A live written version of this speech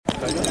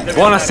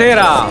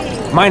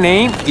Buonasera! My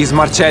name is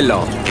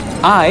Marcello.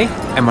 I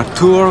am a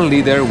tour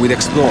leader with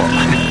Explore.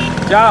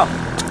 Ciao!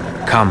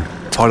 Come,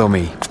 follow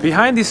me.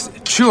 Behind this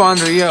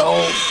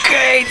 200-year-old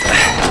gate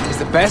is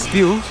the best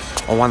view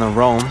of one of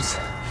Rome's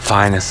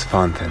finest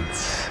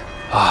fountains.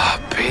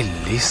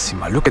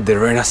 Bellissima. Look at the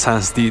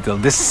Renaissance detail,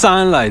 the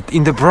sunlight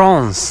in the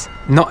bronze.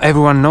 Not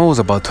everyone knows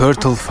about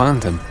Turtle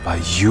Fountain,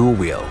 but you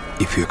will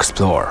if you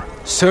explore.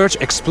 Search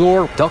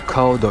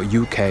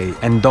explore.co.uk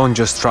and don't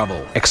just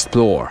travel,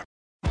 explore.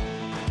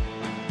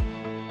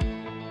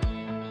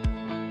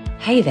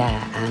 Hey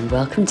there, and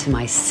welcome to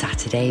my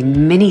Saturday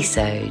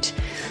Minisode.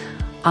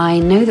 I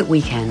know that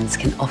weekends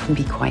can often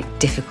be quite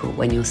difficult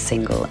when you're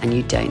single and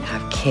you don't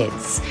have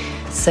kids,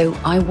 so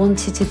I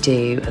wanted to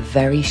do a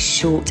very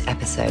short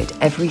episode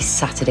every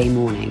Saturday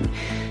morning,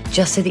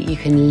 just so that you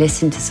can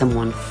listen to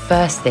someone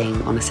first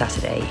thing on a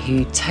Saturday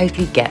who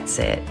totally gets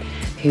it,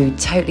 who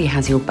totally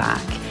has your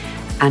back,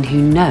 and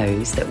who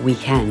knows that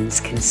weekends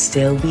can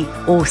still be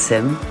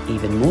awesome,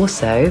 even more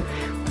so,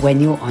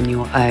 when you're on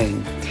your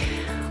own.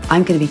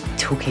 I'm going to be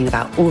talking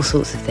about all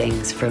sorts of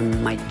things,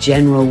 from my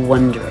general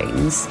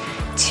wonderings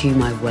to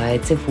my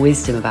words of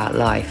wisdom about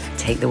life.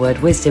 Take the word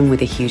wisdom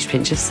with a huge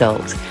pinch of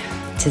salt.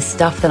 To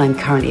stuff that I'm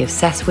currently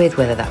obsessed with,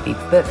 whether that be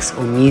books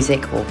or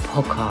music or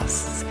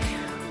podcasts.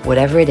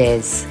 Whatever it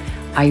is,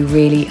 I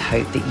really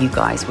hope that you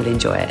guys will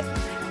enjoy it.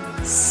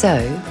 So,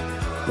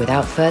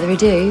 without further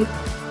ado,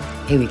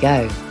 here we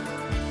go.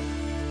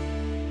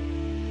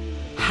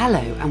 Hello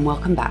and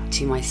welcome back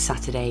to my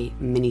Saturday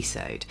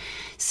Minisode.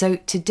 So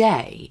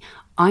today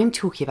I'm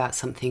talking about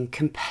something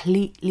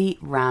completely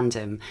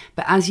random,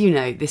 but as you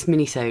know, this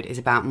Minisode is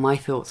about my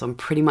thoughts on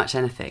pretty much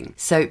anything.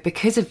 So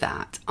because of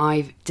that,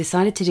 I've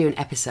decided to do an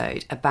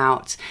episode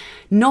about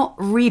not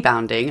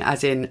rebounding,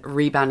 as in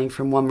rebounding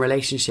from one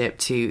relationship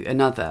to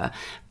another,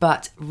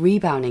 but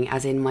rebounding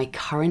as in my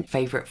current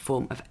favourite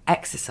form of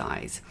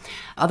exercise,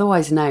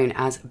 otherwise known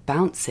as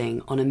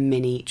bouncing on a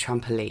mini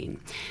trampoline.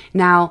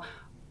 Now,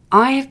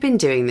 I have been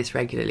doing this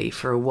regularly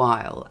for a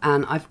while,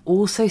 and I've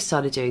also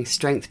started doing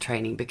strength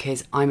training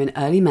because I'm in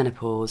early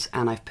menopause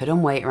and I've put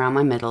on weight around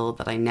my middle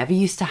that I never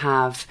used to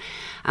have,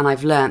 and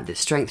I've learnt that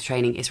strength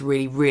training is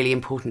really, really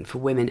important for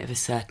women of a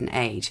certain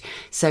age.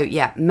 So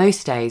yeah,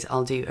 most days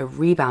I'll do a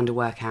rebounder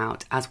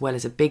workout as well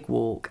as a big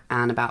walk,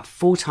 and about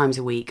 4 times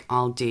a week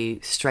I'll do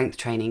strength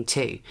training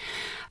too.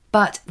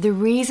 But the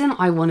reason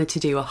I wanted to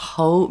do a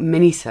whole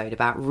minisode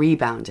about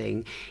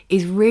rebounding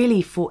is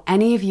really for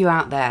any of you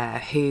out there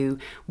who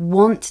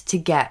want to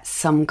get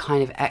some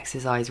kind of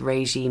exercise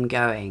regime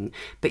going,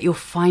 but you're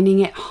finding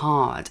it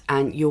hard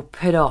and you're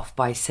put off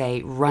by,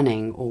 say,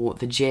 running or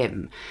the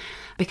gym.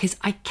 Because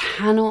I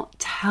cannot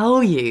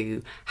tell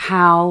you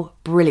how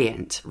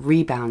brilliant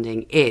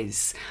rebounding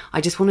is. I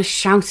just want to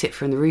shout it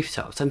from the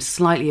rooftops. I'm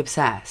slightly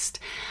obsessed.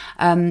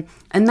 And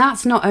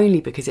that's not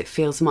only because it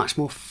feels much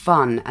more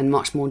fun and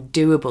much more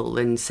doable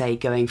than, say,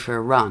 going for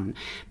a run,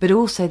 but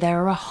also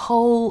there are a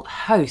whole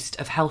host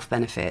of health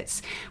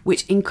benefits,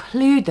 which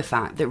include the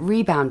fact that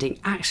rebounding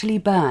actually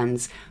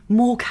burns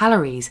more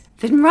calories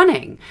than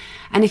running.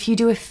 And if you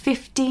do a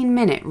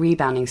 15-minute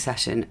rebounding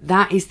session,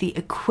 that is the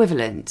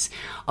equivalent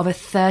of a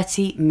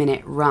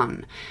 30-minute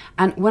run.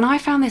 And when I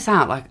found this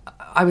out,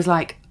 I was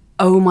like,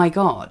 oh my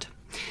God.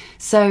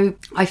 So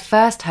I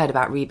first heard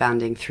about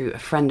rebounding through a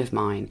friend of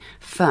mine,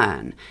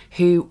 Fern,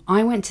 who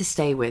I went to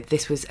stay with.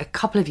 This was a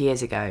couple of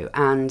years ago,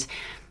 and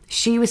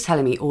she was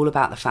telling me all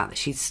about the fact that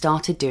she'd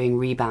started doing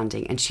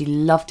rebounding and she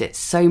loved it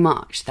so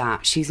much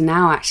that she's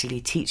now actually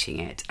teaching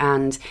it,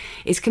 and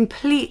it's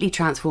completely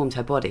transformed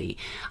her body.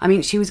 I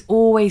mean, she was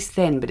always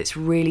thin, but it's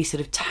really sort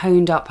of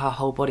toned up her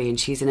whole body and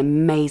she's in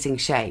amazing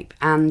shape.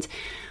 And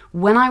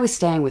when I was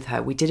staying with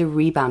her, we did a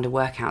rebounder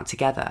workout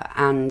together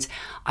and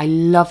I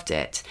loved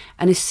it.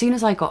 And as soon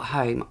as I got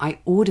home, I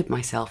ordered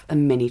myself a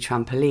mini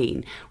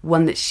trampoline,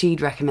 one that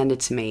she'd recommended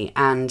to me.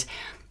 And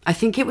I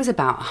think it was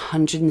about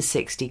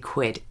 160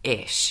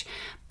 quid-ish.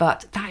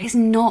 But that is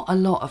not a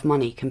lot of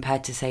money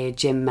compared to, say, a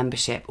gym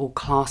membership or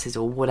classes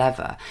or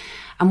whatever.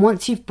 And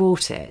once you've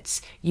bought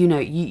it, you know,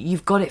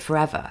 you've got it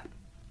forever.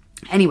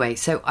 Anyway,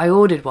 so I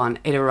ordered one,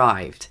 it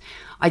arrived.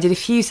 I did a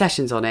few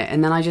sessions on it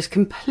and then I just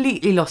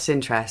completely lost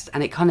interest,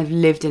 and it kind of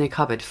lived in a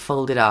cupboard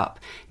folded up,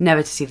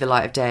 never to see the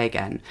light of day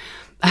again.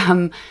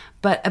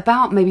 But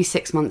about maybe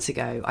 6 months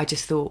ago, I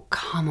just thought,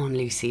 come on,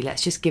 Lucy,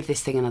 let's just give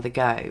this thing another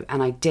go.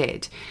 And I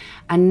did.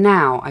 And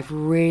now I've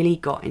really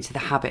got into the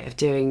habit of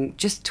doing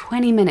just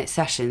 20-minute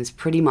sessions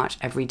pretty much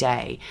every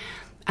day.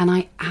 And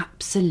I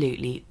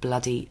absolutely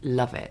bloody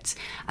love it.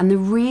 And the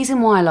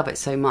reason why I love it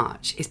so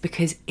much is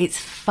because it's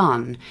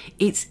fun,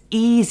 it's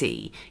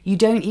easy. You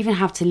don't even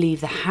have to leave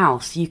the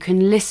house. You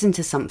can listen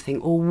to something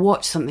or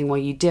watch something while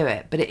you do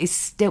it, but it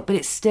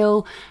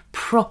still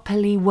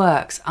properly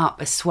works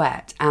up a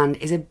sweat and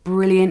is a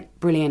brilliant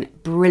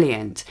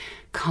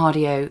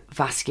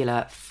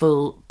cardiovascular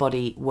full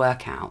body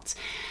workout.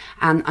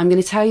 And I'm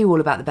going to tell you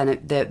all about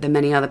the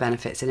many other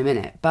benefits in a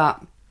minute,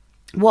 but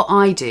what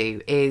I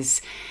do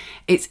is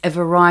it's a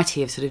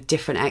variety of sort of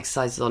different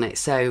exercises on it.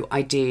 So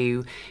I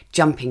do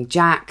jumping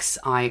jacks.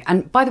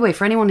 And by the way,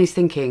 for anyone who's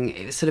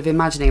thinking, sort of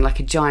imagining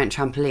like a giant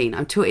trampoline,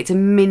 it's a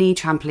mini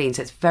trampoline,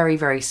 so it's very,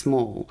 very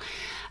small.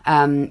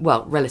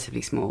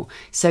 Relatively small.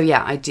 So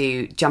yeah, I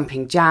do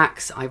jumping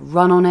jacks, I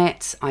run on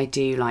it, I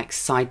do like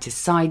side to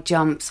side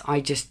jumps, I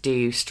just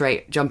do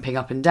straight jumping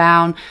up and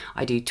down,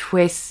 I do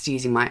twists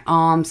using my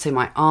arms, so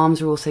my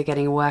arms are also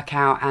getting a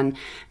workout, and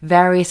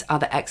various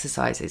other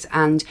exercises.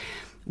 And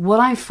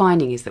what I'm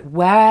finding is that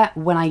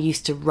when I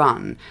used to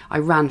run, I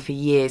ran for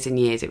years and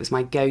years, it was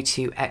my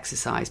go-to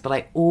exercise, but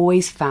I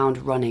always found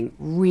running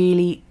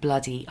really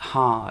bloody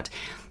hard.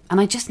 And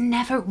I just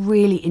never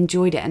really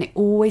enjoyed it. And it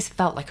always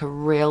felt like a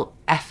real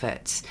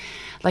effort.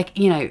 Like,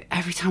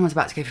 every time I was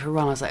about to go for a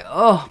run, I was like,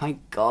 oh my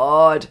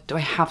God, do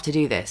I have to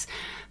do this?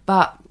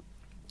 But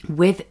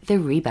with the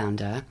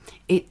Rebounder,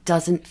 it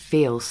doesn't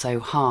feel so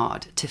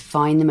hard to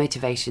find the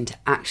motivation to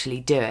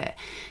actually do it.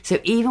 So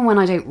even when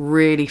I don't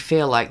really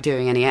feel like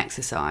doing any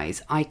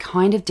exercise, I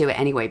kind of do it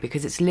anyway,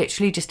 because it's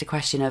literally just a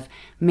question of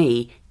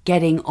me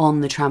getting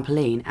on the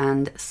trampoline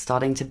and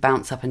starting to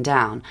bounce up and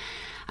down.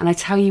 And I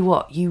tell you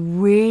what, you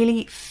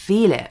really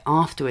feel it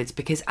afterwards,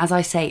 because as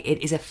I say,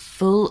 it is a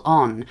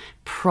full-on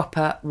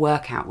proper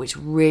workout which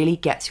really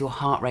gets your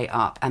heart rate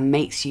up and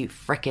makes you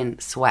frickin'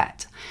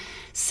 sweat.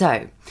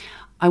 So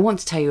I want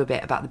to tell you a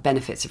bit about the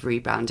benefits of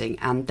rebounding,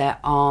 and there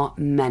are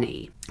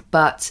many.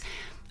 But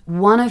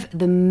one of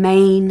the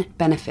main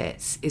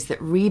benefits is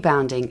that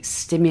rebounding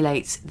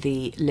stimulates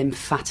the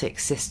lymphatic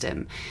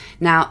system.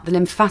 Now, the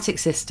lymphatic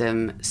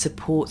system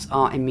supports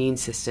our immune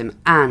system,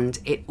 and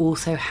it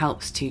also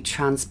helps to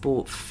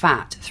transport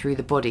fat through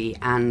the body,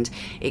 and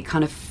it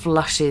kind of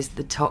flushes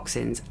the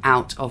toxins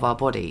out of our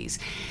bodies.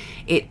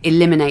 It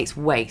eliminates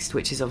waste,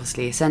 which is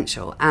obviously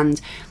essential.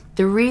 And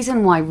the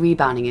reason why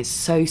rebounding is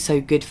so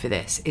good for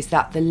this is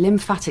that the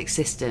lymphatic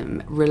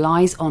system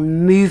relies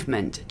on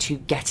movement to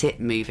get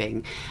it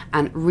moving.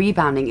 And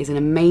rebounding is an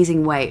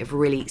amazing way of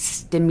really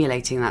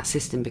stimulating that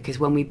system, because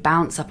when we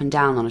bounce up and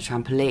down on a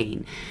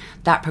trampoline,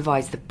 that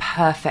provides the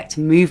perfect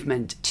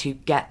movement to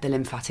get the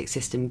lymphatic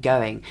system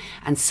going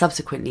and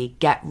subsequently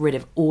get rid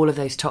of all of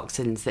those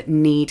toxins that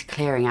need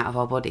clearing out of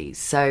our bodies.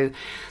 So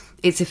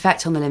its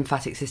effect on the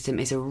lymphatic system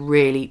is a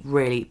really,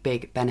 really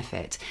big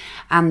benefit.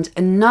 And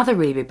another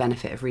really big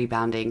benefit of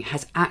rebounding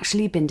has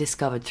actually been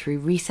discovered through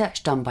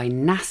research done by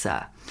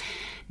NASA.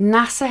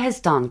 NASA has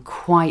done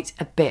quite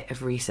a bit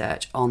of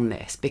research on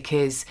this,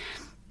 because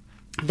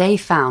they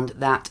found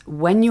that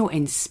when you're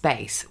in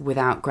space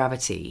without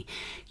gravity,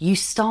 you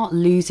start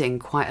losing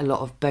quite a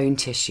lot of bone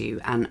tissue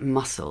and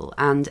muscle,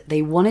 and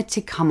they wanted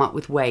to come up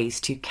with ways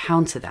to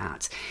counter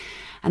that.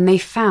 And they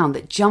found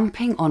that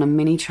jumping on a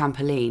mini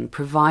trampoline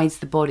provides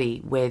the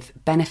body with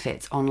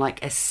benefits on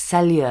like a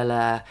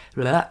cellular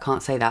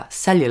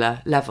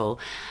level,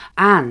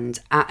 and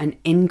at an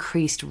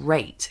increased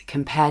rate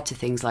compared to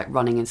things like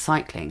running and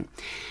cycling.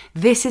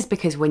 This is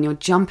because when you're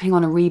jumping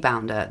on a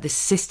rebounder, the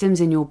systems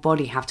in your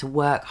body have to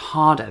work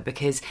harder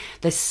because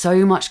there's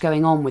so much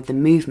going on with the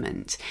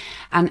movement.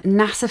 And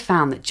NASA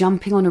found that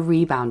jumping on a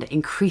rebounder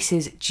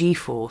increases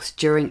G-force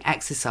during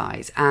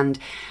exercise and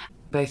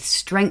both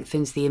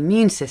strengthens the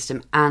immune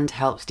system and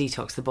helps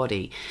detox the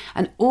body.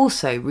 And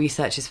also,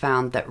 researchers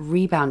found that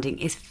rebounding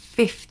is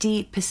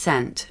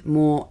 50%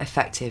 more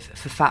effective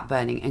for fat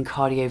burning and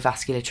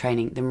cardiovascular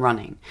training than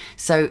running.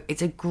 So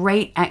it's a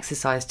great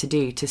exercise to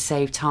do to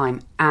save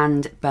time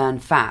and burn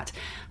fat.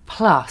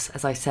 Plus,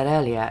 as I said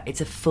earlier, it's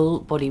a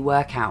full body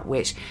workout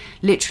which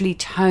literally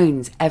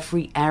tones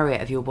every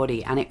area of your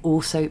body, and it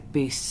also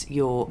boosts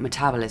your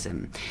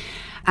metabolism.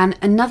 And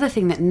another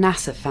thing that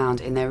NASA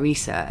found in their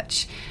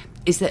research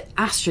is that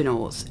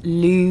astronauts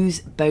lose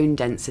bone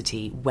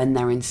density when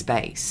they're in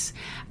space,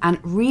 and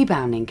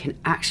rebounding can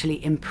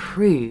actually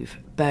improve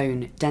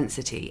bone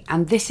density.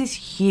 And this is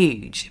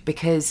huge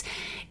because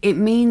it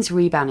means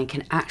rebounding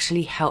can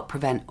actually help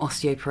prevent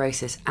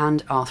osteoporosis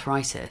and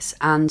arthritis.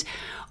 And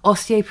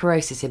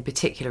osteoporosis in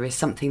particular is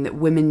something that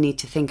women need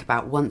to think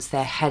about once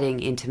they're heading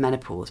into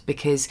menopause,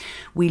 because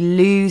we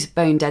lose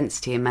bone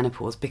density in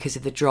menopause because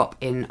of the drop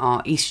in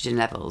our estrogen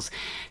levels.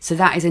 So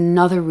that is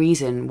another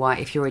reason why,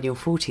 if you're in your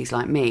 40s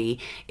like me,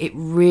 it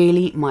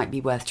really might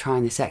be worth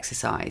trying this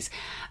exercise,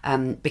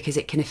 because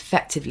it can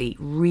effectively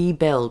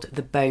rebuild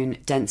the bone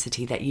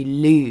density that you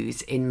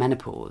lose in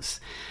menopause.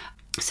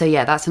 So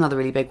yeah, that's another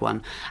really big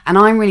one. And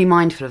I'm really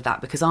mindful of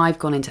that because I've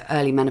gone into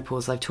early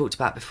menopause, I've talked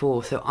about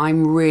before. So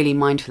I'm really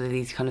mindful of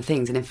these kind of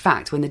things. And in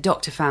fact, when the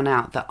doctor found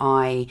out that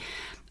I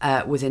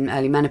was in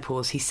early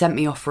menopause, he sent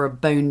me off for a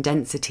bone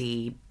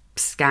density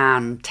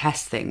scan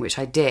test thing, which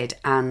I did.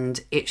 And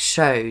it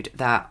showed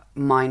that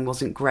mine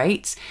wasn't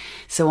great.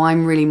 So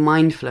I'm really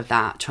mindful of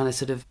that, trying to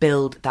sort of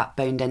build that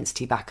bone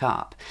density back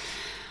up.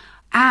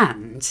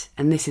 And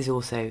this is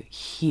also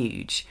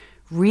huge,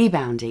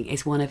 rebounding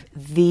is one of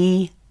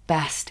the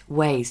best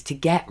ways to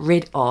get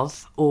rid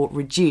of or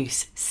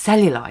reduce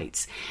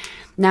cellulite.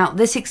 Now,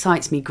 this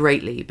excites me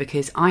greatly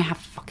because I have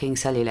fucking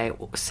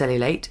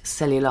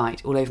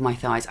cellulite all over my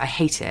thighs. I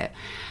hate it.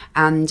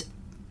 And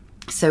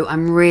So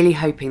I'm really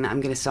hoping that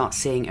I'm going to start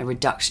seeing a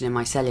reduction in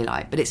my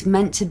cellulite, but it's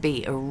meant to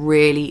be a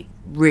really,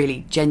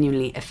 really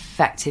genuinely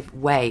effective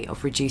way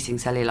of reducing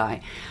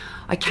cellulite.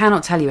 I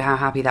cannot tell you how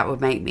happy that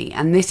would make me.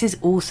 And this is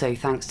also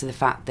thanks to the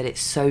fact that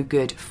it's so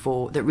good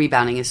that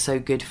rebounding is so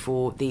good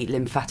for the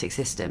lymphatic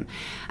system.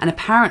 And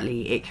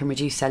apparently it can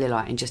reduce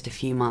cellulite in just a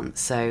few months.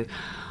 So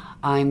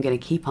I'm going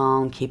to keep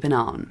on keeping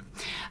on.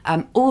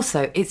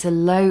 Also, it's a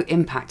low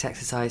impact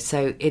exercise.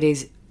 So it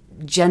is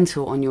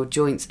gentle on your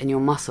joints and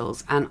your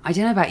muscles. And I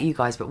don't know about you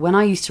guys, but when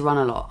I used to run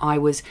a lot, I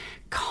was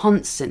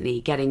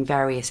constantly getting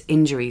various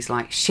injuries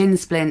like shin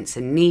splints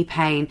and knee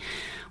pain,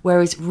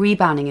 whereas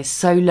rebounding is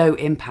so low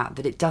impact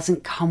that it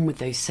doesn't come with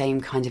those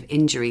same kind of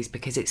injuries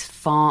because it's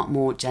far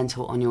more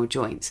gentle on your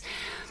joints.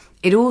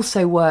 It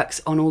also works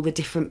on all the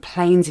different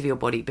planes of your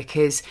body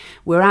because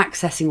we're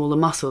accessing all the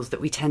muscles that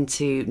we tend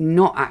to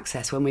not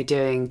access when we're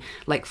doing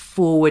like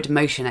forward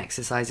motion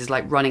exercises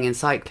like running and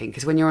cycling.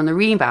 Because when you're on the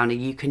rebounder,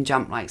 you can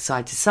jump like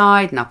side to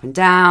side and up and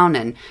down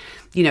and,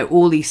 you know,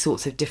 all these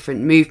sorts of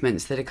different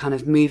movements that are kind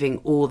of moving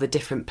all the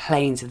different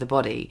planes of the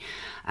body.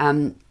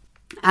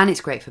 And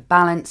it's great for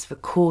balance, for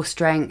core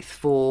strength,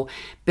 for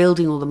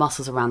building all the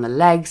muscles around the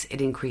legs.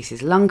 It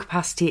increases lung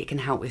capacity. It can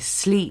help with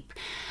sleep.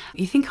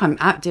 You think I'm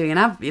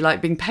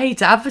being paid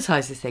to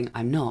advertise this thing.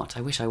 I'm not.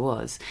 I wish I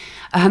was.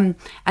 And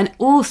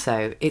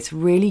also, it's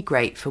really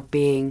great for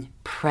being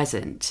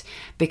present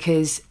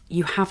because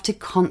you have to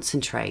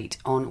concentrate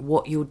on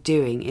what you're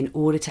doing in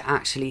order to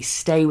actually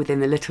stay within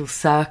the little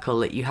circle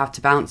that you have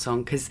to bounce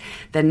on, because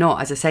they're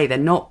not, as I say, they're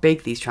not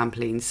big, these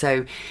trampolines.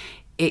 So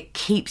it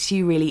keeps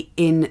you really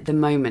in the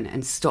moment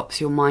and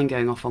stops your mind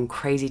going off on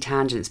crazy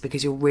tangents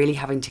because you're really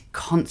having to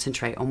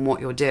concentrate on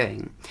what you're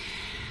doing.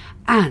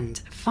 And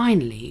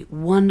finally,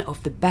 one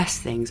of the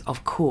best things,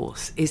 of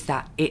course, is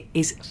that it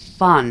is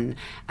fun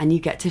and you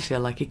get to feel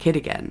like a kid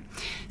again.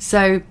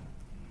 So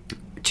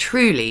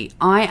truly,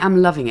 I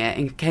am loving it.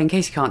 In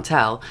case you can't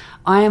tell,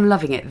 I am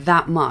loving it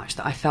that much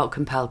that I felt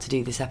compelled to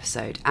do this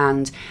episode.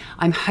 And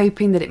I'm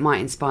hoping that it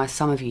might inspire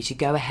some of you to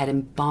go ahead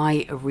and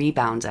buy a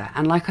rebounder.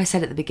 And like I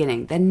said at the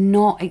beginning, they're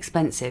not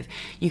expensive.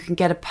 You can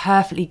get a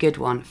perfectly good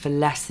one for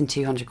less than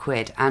 200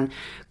 quid. And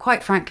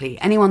quite frankly,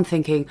 anyone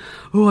thinking,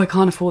 oh, I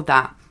can't afford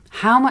that,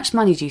 how much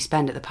money do you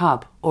spend at the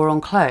pub or on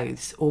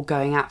clothes or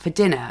going out for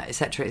dinner,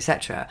 etc.,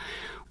 etc.?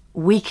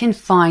 We can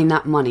find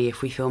that money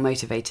if we feel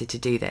motivated to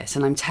do this.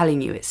 And I'm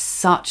telling you, it's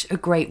such a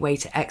great way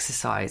to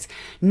exercise,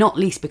 not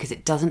least because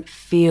it doesn't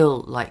feel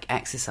like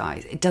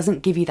exercise. It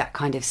doesn't give you that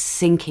kind of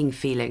sinking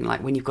feeling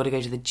like when you've got to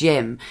go to the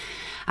gym.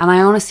 And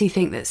I honestly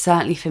think that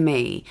certainly for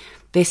me,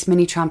 this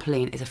mini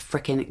trampoline is a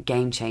freaking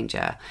game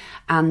changer.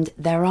 And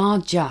there are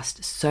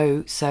just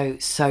so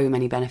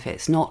many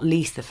benefits, not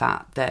least the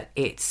fact that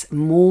it's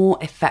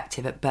more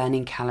effective at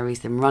burning calories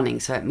than running.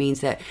 So it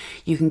means that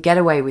you can get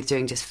away with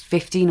doing just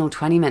 15 or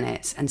 20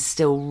 minutes and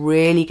still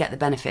really get the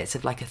benefits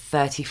of like a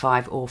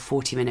 35 or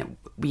 40 minute,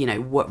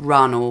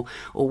 run or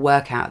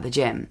workout at the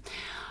gym.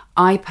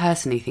 I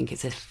personally think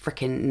it's a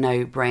freaking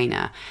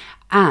no-brainer.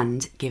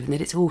 And given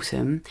that it's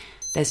autumn,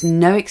 there's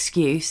no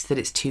excuse that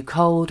it's too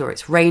cold or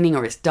it's raining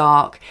or it's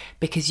dark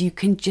because you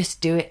can just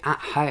do it at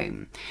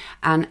home.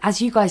 And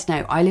as you guys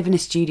know, I live in a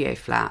studio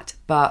flat,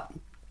 but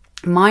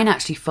mine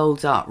actually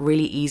folds up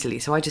really easily.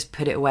 So I just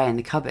put it away in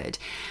the cupboard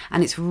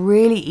and it's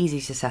really easy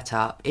to set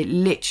up. It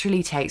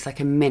literally takes like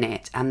a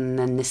minute and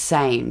then the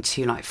same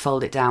to like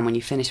fold it down when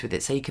you finish with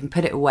it. So you can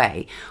put it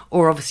away,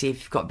 or obviously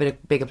if you've got a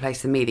bit bigger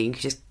place than me, then you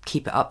can just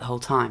keep it up the whole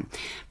time.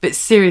 But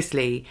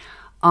seriously,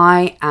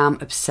 I am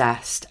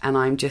obsessed and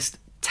I'm just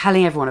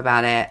telling everyone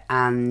about it.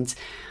 And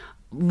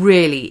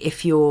really,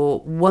 if you're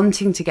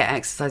wanting to get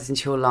exercise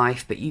into your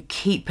life but you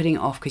keep putting it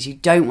off because you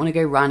don't want to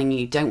go running,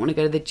 you don't want to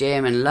go to the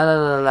gym and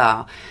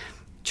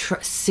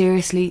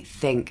seriously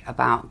think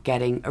about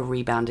getting a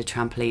rebounder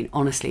trampoline.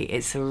 Honestly,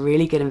 it's a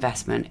really good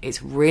investment.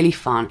 It's really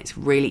fun, it's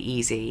really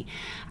easy,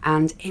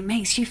 and it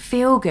makes you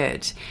feel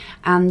good.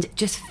 And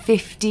just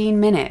 15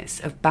 minutes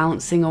of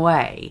bouncing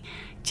away,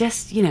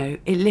 just,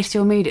 it lifts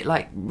your mood, it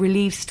like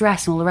relieves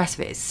stress and all the rest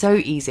of it. It's so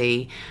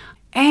easy.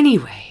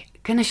 Anyway,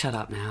 gonna shut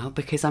up now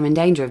because I'm in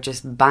danger of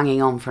just banging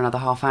on for another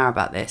half hour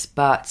about this.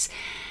 But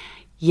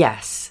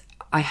yes,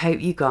 I hope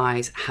you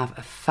guys have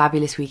a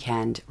fabulous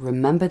weekend.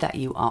 Remember that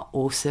you are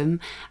awesome,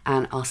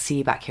 and I'll see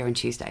you back here on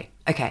Tuesday.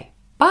 Okay,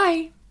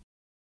 bye.